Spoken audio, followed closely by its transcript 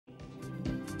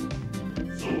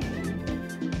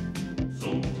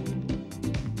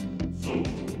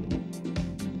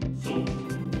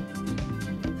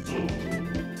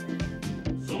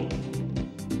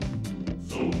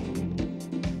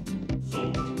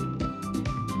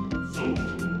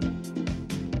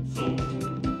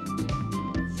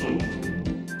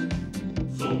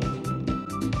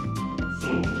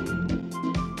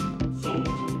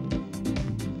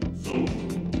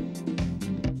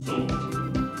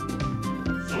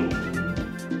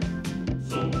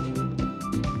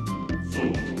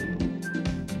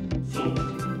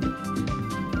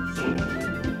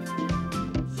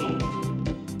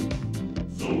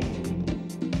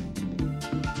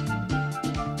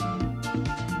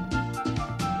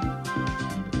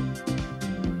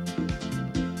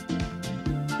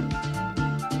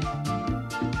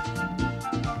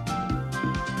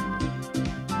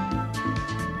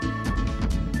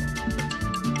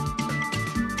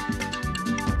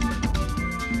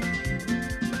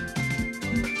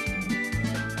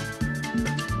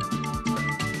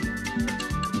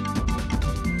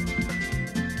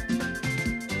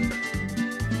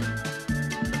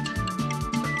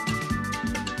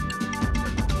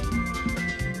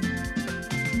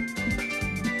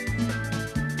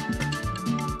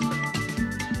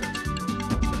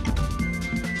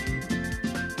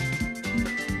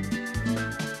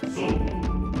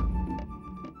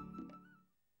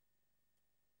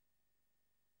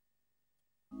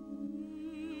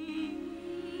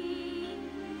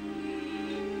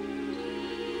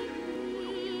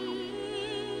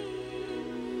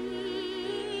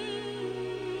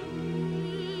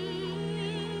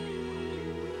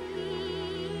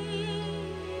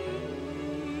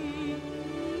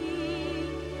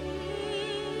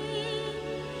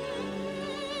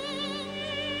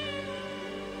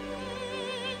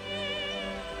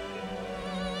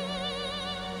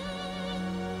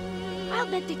I'll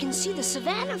bet they can see the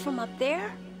savannah from up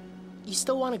there. You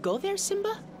still want to go there,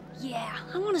 Simba? Yeah,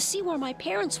 I want to see where my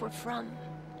parents were from.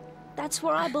 That's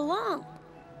where I belong.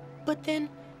 But then,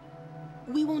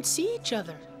 we won't see each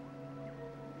other.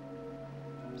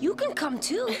 You can come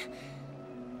too.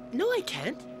 No, I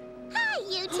can't. Hi,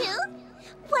 you two.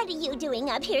 What are you doing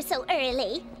up here so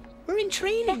early? We're in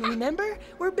training, remember?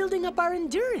 We're building up our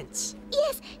endurance.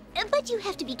 Yes, but you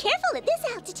have to be careful at this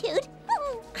altitude.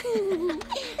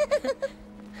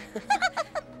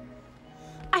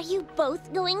 Are you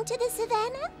both going to the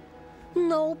savannah?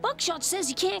 No, Buckshot says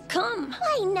he can't come.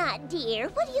 Why not, dear?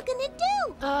 What are you gonna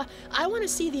do? I want to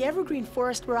see the evergreen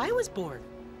forest where I was born.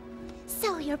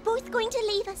 So you're both going to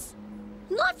leave us?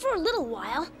 Not for a little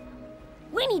while.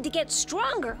 We need to get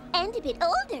stronger. And a bit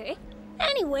older.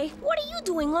 Anyway, what are you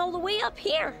doing all the way up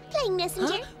here? Playing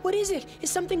messenger. Huh? What is it? Is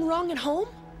something wrong at home?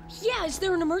 Yeah, is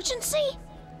there an emergency?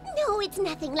 No, it's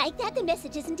nothing like that. The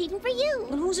message isn't even for you.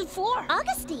 And who's it for?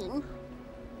 Augustine.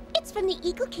 It's from the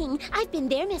Eagle King. I've been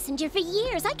their messenger for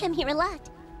years. I come here a lot.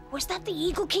 Was that the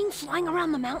Eagle King flying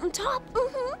around the mountaintop?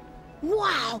 Mm-hmm.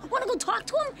 Wow! Wanna go talk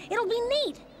to him? It'll be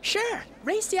neat. Sure.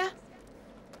 Race ya.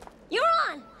 You're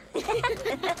on!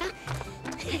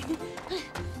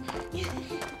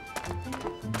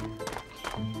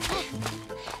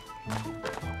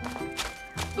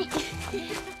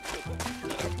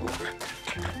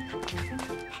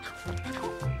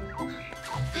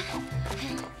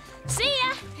 See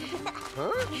ya!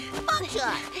 Huh?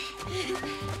 Buckshot!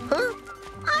 Huh?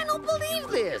 I don't believe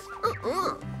this!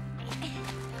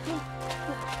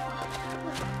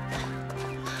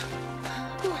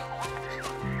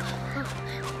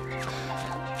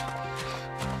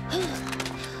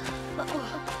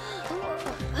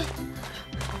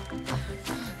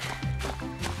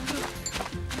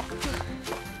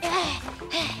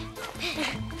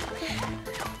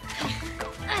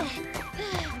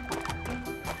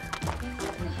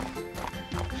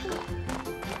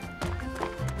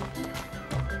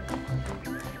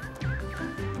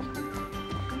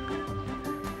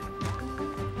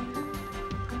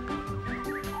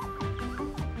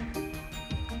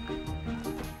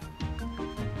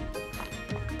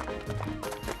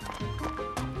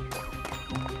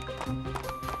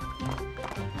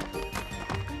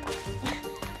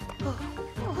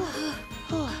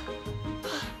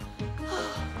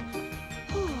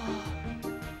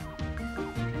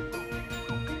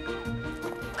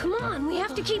 Come on, we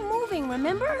have to keep moving,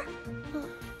 remember?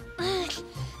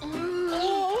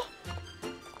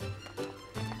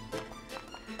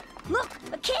 Look,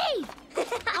 a cave!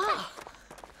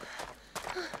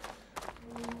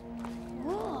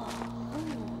 Whoa.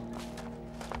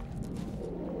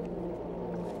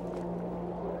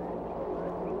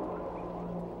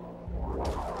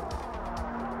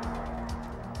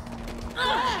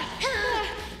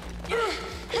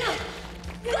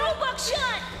 Go,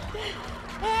 Buckshot!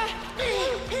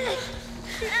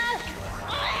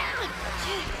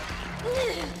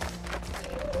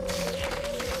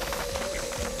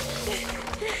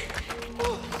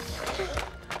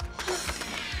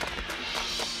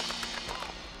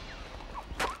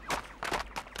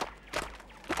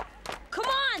 Come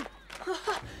on!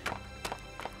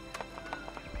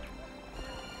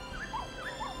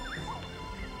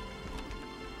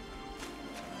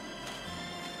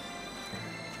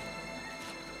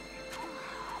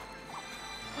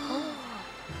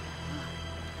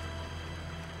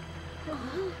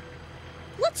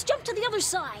 Let's jump to the other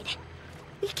side.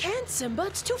 We can't, Simba.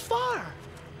 It's too far.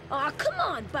 Aw, come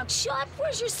on, Buckshot.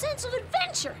 Where's your sense of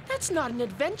adventure? That's not an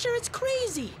adventure. It's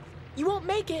crazy. You won't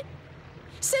make it.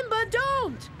 Simba,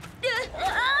 don't!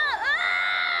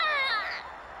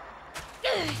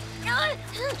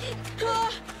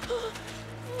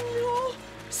 No,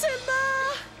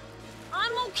 Simba!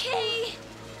 I'm okay.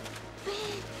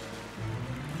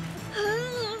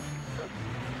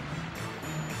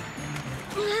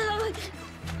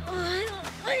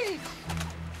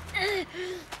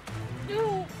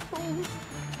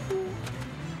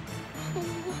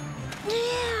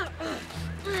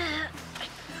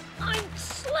 I'm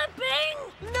slipping.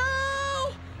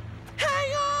 No!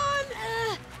 Hang on!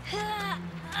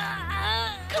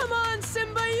 Come on,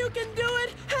 Simba, you can do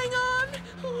it! Hang on!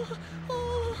 No!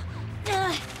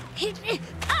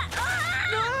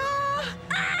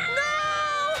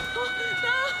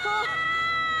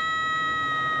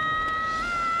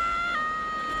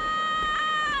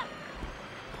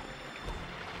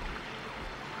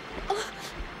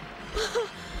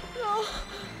 No!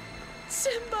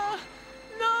 Simba!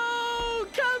 No!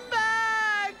 Come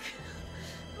back!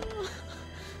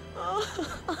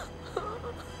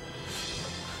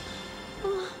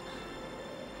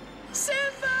 Simba!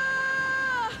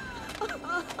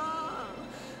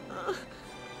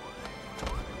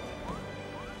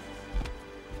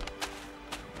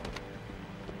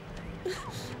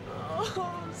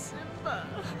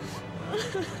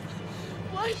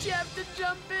 Why'd you have to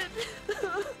jump in?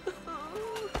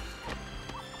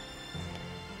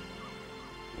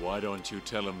 Why don't you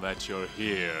tell him that you're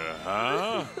here,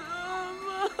 huh?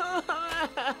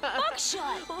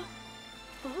 Buckshot!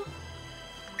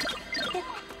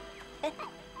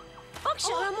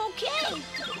 Buckshot, I'm okay.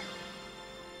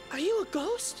 Are you a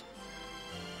ghost?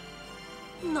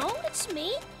 No, it's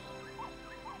me.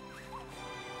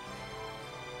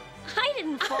 I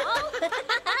didn't fall.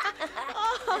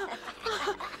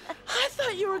 I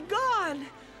thought you were gone.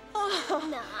 Oh,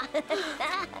 Nah.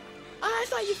 I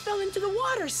thought you fell into the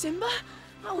water, Simba.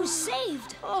 I was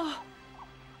saved Oh,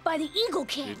 by the Eagle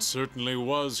King. It certainly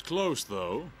was close,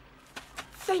 though.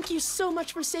 thank you so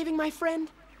much for saving my friend.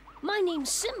 My name's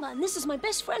Simba, and this is my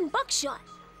best friend, Buckshot.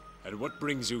 And what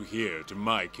brings you here to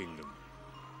my kingdom?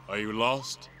 Are you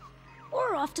lost?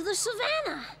 We're off to the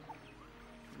savannah.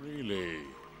 Really?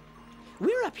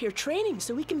 We're up here training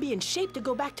so we can be in shape to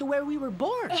go back to where we were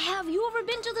born. Have you ever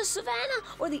been to the savannah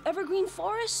or the evergreen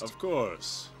forest? Of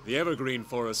course. The evergreen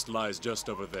forest lies just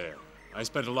over there. I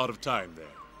spent a lot of time there.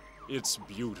 It's a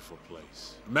beautiful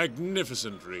place.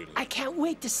 Magnificent, really. I can't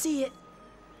wait to see it.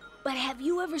 But have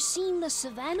you ever seen the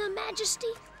savannah,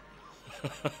 Majesty?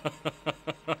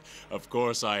 Of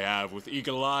course I have. With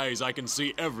eagle eyes, I can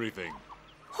see everything.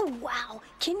 Oh, wow.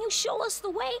 Can you show us the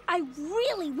way? I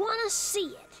really want to see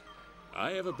it.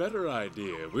 I have a better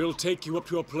idea. We'll take you up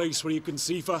to a place where you can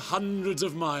see for hundreds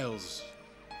of miles.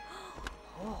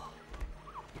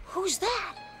 Who's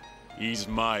that? He's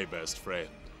my best friend.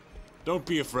 Don't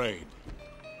be afraid.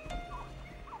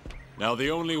 Now,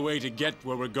 the only way to get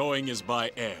where we're going is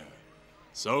by air.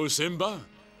 So, Simba,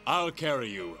 I'll carry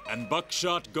you, and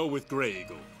Buckshot go with Grey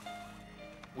Eagle.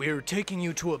 We're taking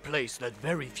you to a place that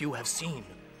very few have seen.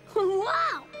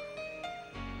 Wow!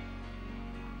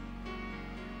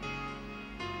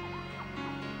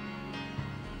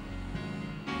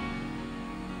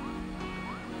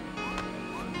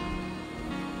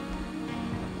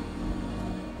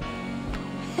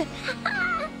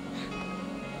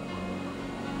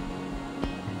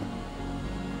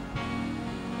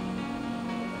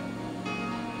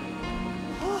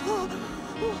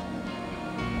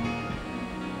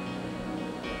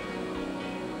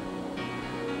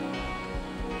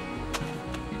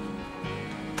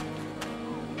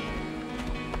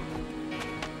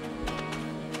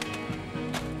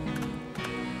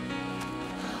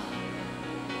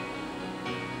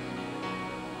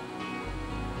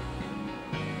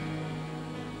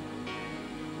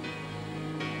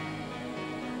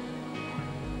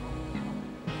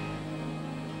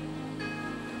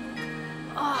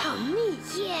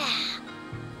 Yeah!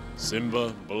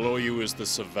 Simba, below you is the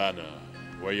savannah,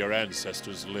 where your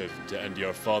ancestors lived and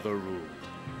your father ruled.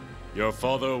 Your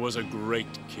father was a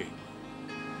great king.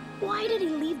 Why did he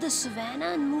leave the savannah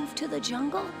and move to the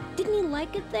jungle? Didn't he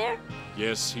like it there?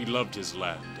 Yes, he loved his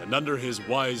land, and under his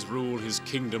wise rule, his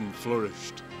kingdom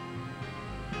flourished.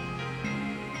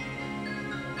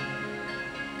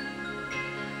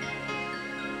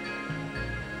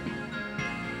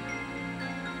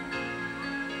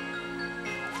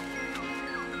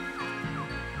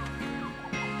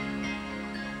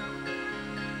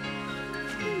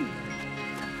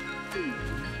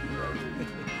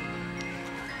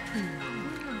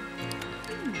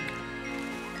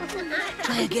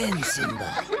 Try again,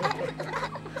 Simba.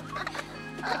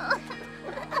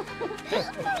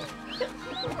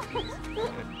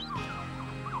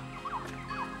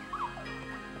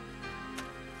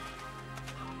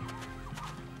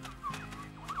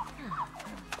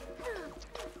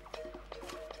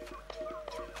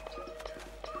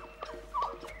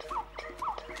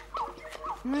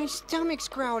 My stomach's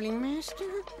growling, Master.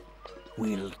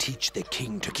 We'll teach the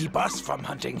king to keep us from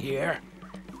hunting here.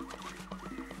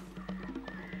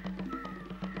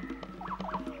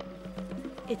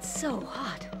 It's so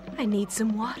hot. I need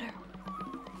some water.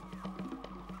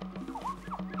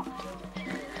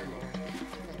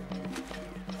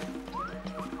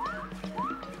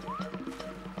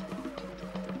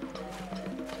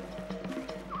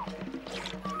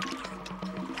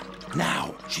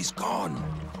 Now, she's gone.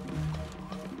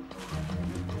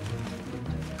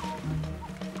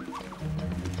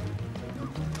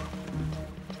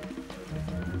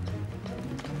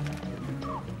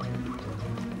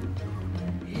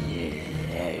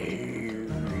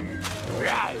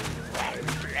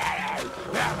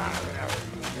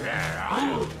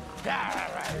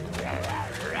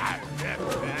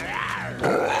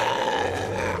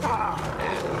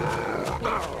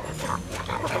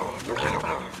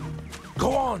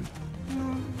 Go on.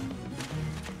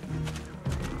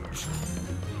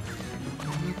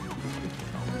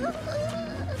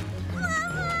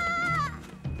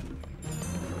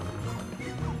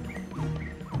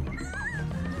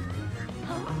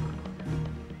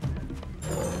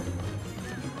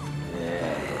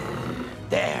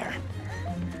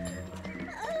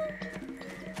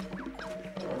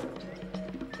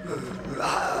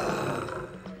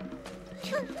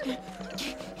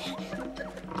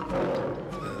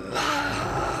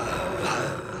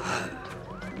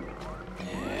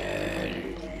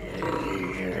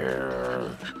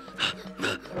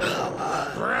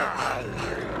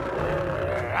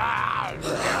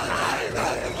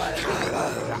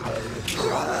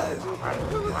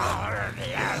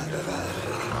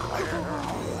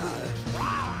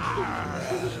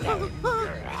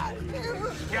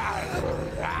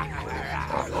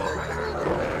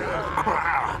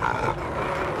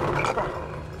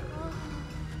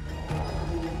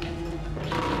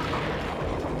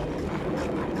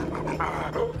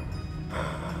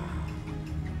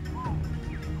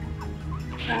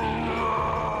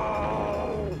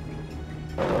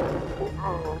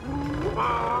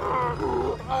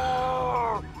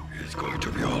 It's going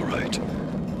to be all right.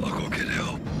 I'll go get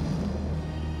help.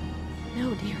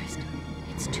 No, dearest.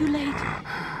 It's too late.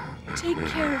 Take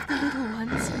care of the little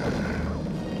ones.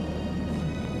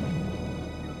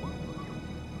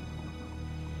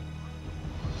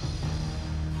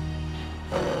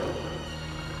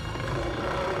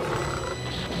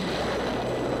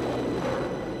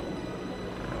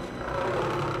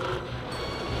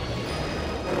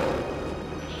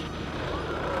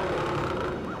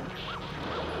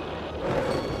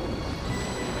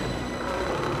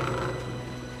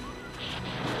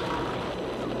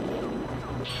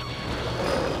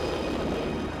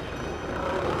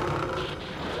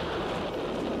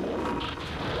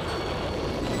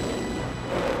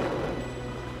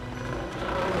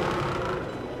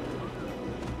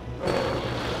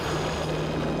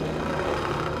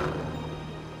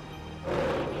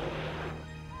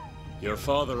 Your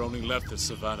father only left the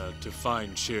savannah to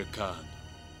find Shere Khan.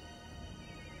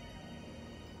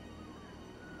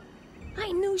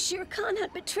 I knew Shere Khan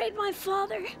had betrayed my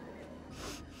father.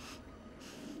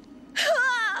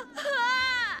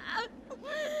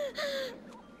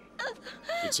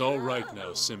 It's all right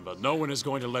now, Simba. No one is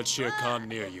going to let Shere Khan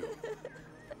near you.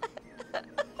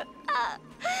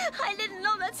 I didn't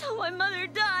know that's how my mother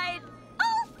died.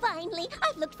 Oh, finally!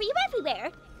 I've looked for you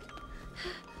everywhere.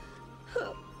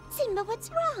 Simba, what's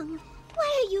wrong?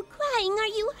 Why are you crying? Are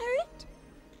you hurt?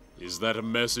 Is that a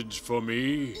message for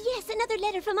me? Yes, another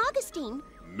letter from Augustine.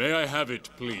 May I have it,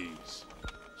 please?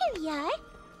 Here we are.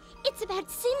 It's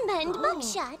about Simba and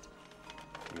Buckshot.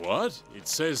 What? It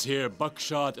says here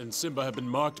Buckshot and Simba have been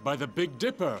marked by the Big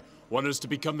Dipper. One is to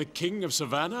become the king of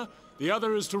Savannah, the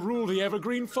other is to rule the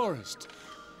evergreen forest.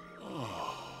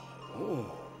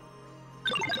 Oh.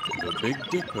 The Big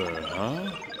Dipper,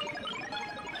 huh?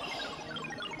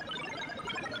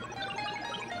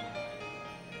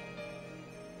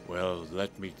 Well,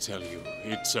 let me tell you,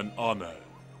 it's an honor.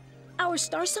 Our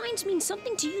star signs mean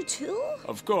something to you too?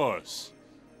 Of course.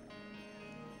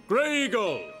 Grey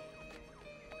Eagle!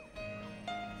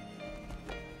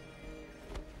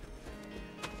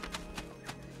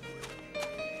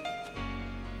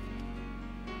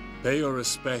 Pay your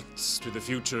respects to the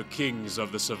future kings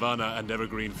of the Savannah and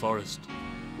Evergreen Forest.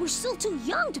 We're still too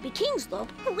young to be kings, though.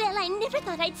 Well, I never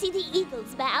thought I'd see the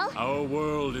eagles, Val. Our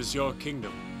world is your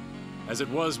kingdom, as it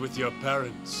was with your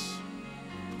parents.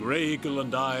 Grey Eagle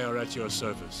and I are at your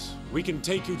service. We can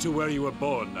take you to where you were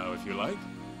born now, if you like.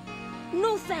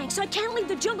 No thanks. I can't leave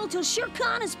the jungle till Shere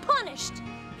Khan is punished.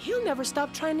 He'll never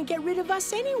stop trying to get rid of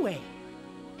us anyway.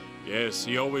 Yes,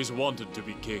 he always wanted to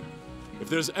be king. If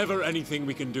there's ever anything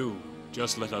we can do,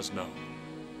 just let us know.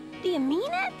 Do you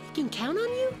mean it? We can count on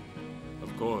you?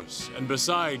 Of course. And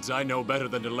besides, I know better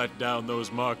than to let down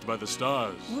those marked by the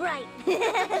stars. Right.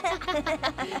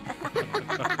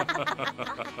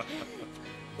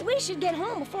 We should get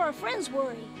home before our friends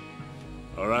worry.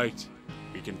 All right,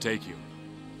 we can take you.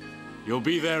 You'll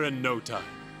be there in no time.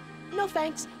 No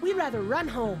thanks. We'd rather run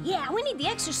home. Yeah, we need the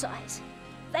exercise.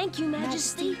 Thank you,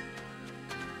 Majesty.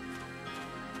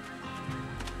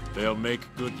 They'll make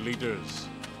good leaders.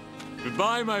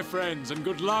 Goodbye, my friends, and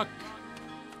good luck.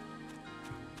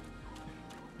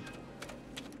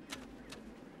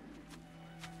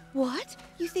 What?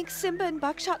 You think Simba and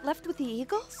Buckshot left with the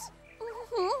eagles?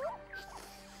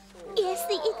 Yes,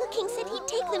 the Eagle King said he'd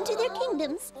take them to their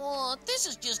kingdoms. Oh, this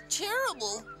is just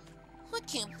terrible. I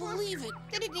can't believe it.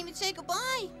 They didn't even say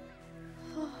goodbye.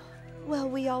 Well,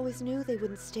 we always knew they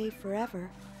wouldn't stay forever.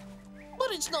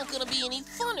 But it's not gonna be any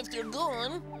fun if they're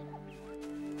gone.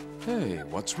 Hey,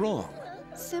 what's wrong?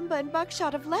 Simba and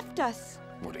Buckshot have left us.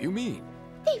 What do you mean?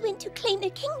 They went to claim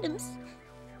their kingdoms.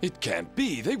 It can't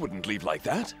be. They wouldn't leave like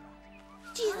that.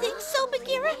 Do you think so,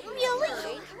 Bagheera?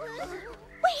 Really?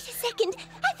 Wait a second.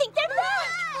 I think they're back.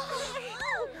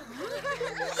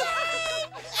 Yay!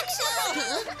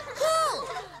 Excellent, huh?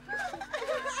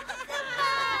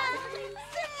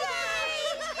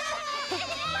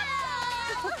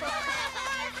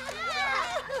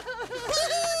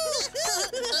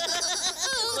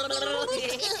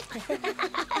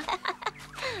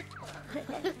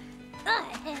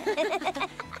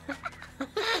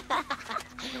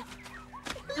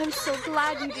 I'm so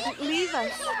glad you didn't leave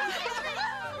us.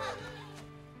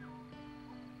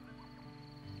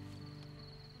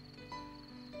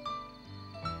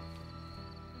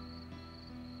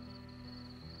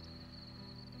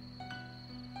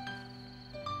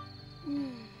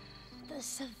 The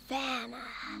savannah.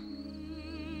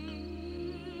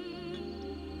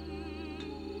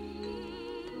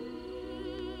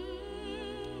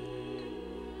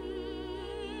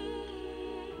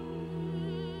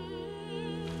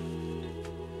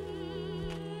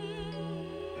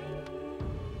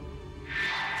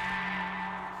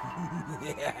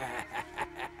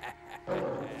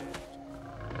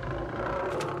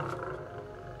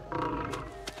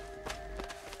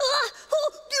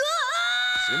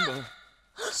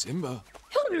 Simba.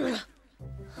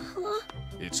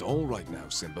 It's all right now,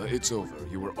 Simba. It's over.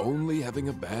 You were only having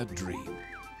a bad dream.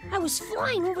 I was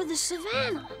flying over the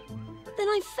savannah. Then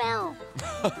I fell.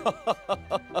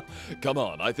 Come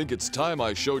on, I think it's time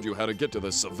I showed you how to get to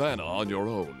the savannah on your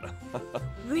own.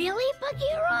 Really,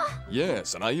 Bagheera?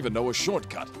 Yes, and I even know a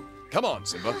shortcut. Come on,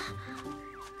 Simba.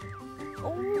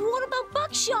 What about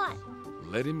Buckshot?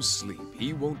 Let him sleep.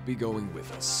 He won't be going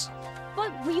with us.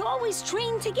 But we always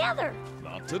train together.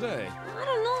 Not today. I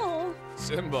don't know.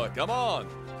 Simba, come on.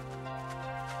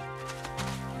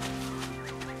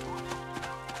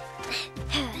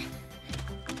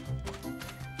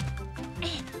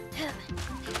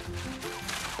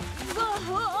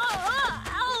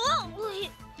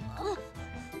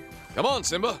 Come on,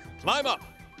 Simba. Climb up.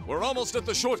 We're almost at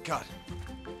the shortcut.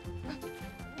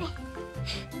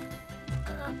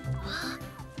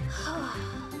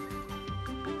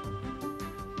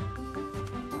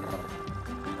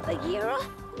 Bagheera,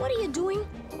 what are you doing?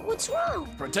 What's wrong?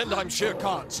 Pretend I'm Shere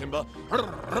Khan, Simba.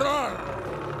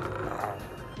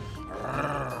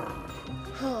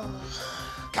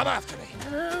 Come after me.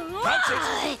 That's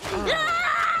it.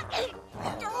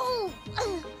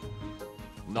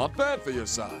 Not bad for your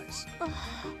size.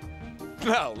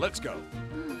 Now, let's go.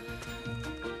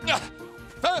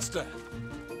 Faster!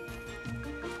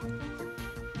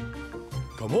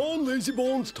 Come on, lazy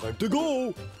bones, time to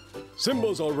go.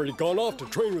 Simba's already gone off to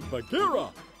train with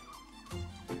Bagheera.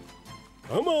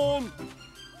 Come on.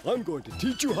 I'm going to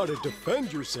teach you how to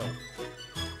defend yourself.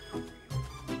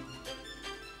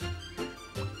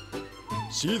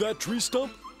 See that tree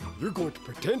stump? You're going to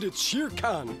pretend it's Shere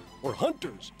Khan or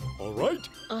hunters, all right?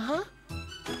 Uh-huh.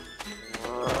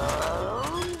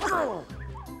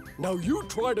 Now you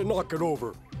try to knock it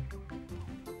over.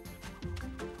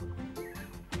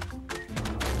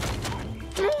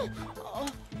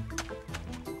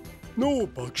 No,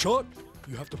 Buckshot.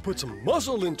 You have to put some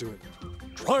muscle into it.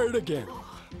 Try it again.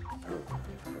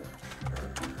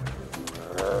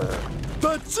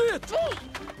 That's it!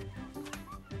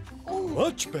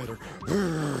 Much better.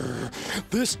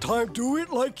 This time do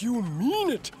it like you mean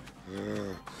it.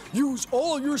 Use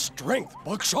all your strength,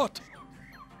 Buckshot.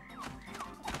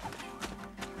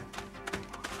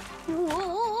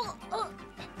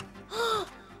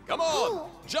 Come on,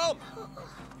 jump!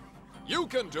 You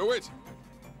can do it.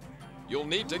 You'll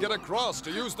need to get across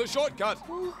to use the shortcut.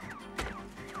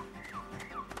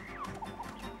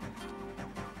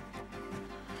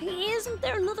 Isn't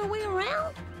there another way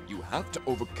around? You have to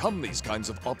overcome these kinds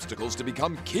of obstacles to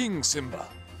become King Simba.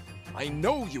 I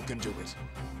know you can do it.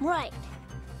 Right.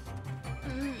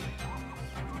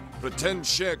 Pretend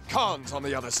Shere Khan's on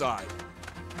the other side.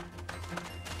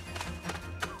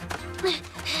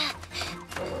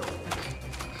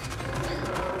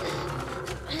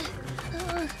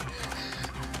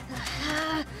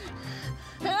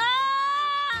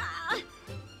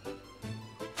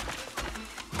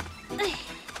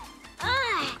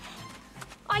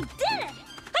 I did it!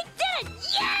 I did it!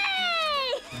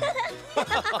 Yay!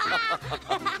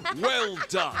 Well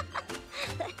done.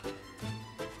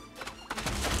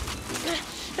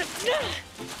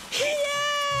 Yay!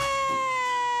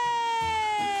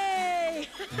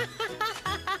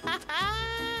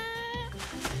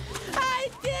 I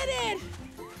did it!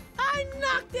 I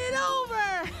knocked it over!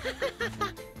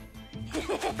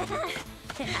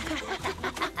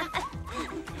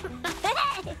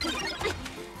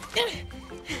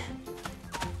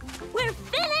 We're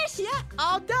finished! Yeah,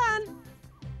 all done.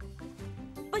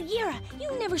 Bagheera,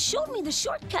 you never showed me the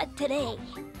shortcut today.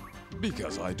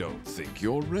 Because I don't think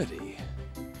you're ready.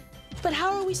 But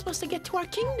how are we supposed to get to our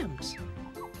kingdoms?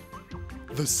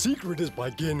 The secret is by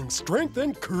gaining strength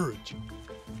and courage.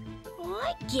 Oh,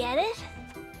 I get it.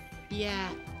 Yeah,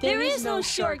 There is no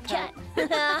shortcut. You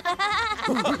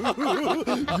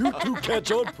two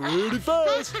catch on pretty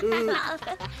fast.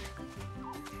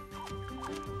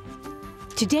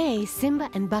 Today, Simba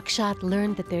and Buckshot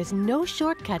learned that there's no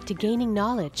shortcut to gaining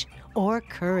knowledge or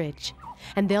courage,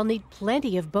 and they'll need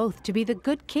plenty of both to be the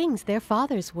good kings their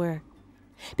fathers were.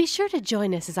 Be sure to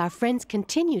join us as our friends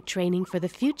continue training for the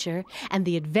future and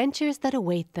the adventures that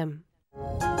await them.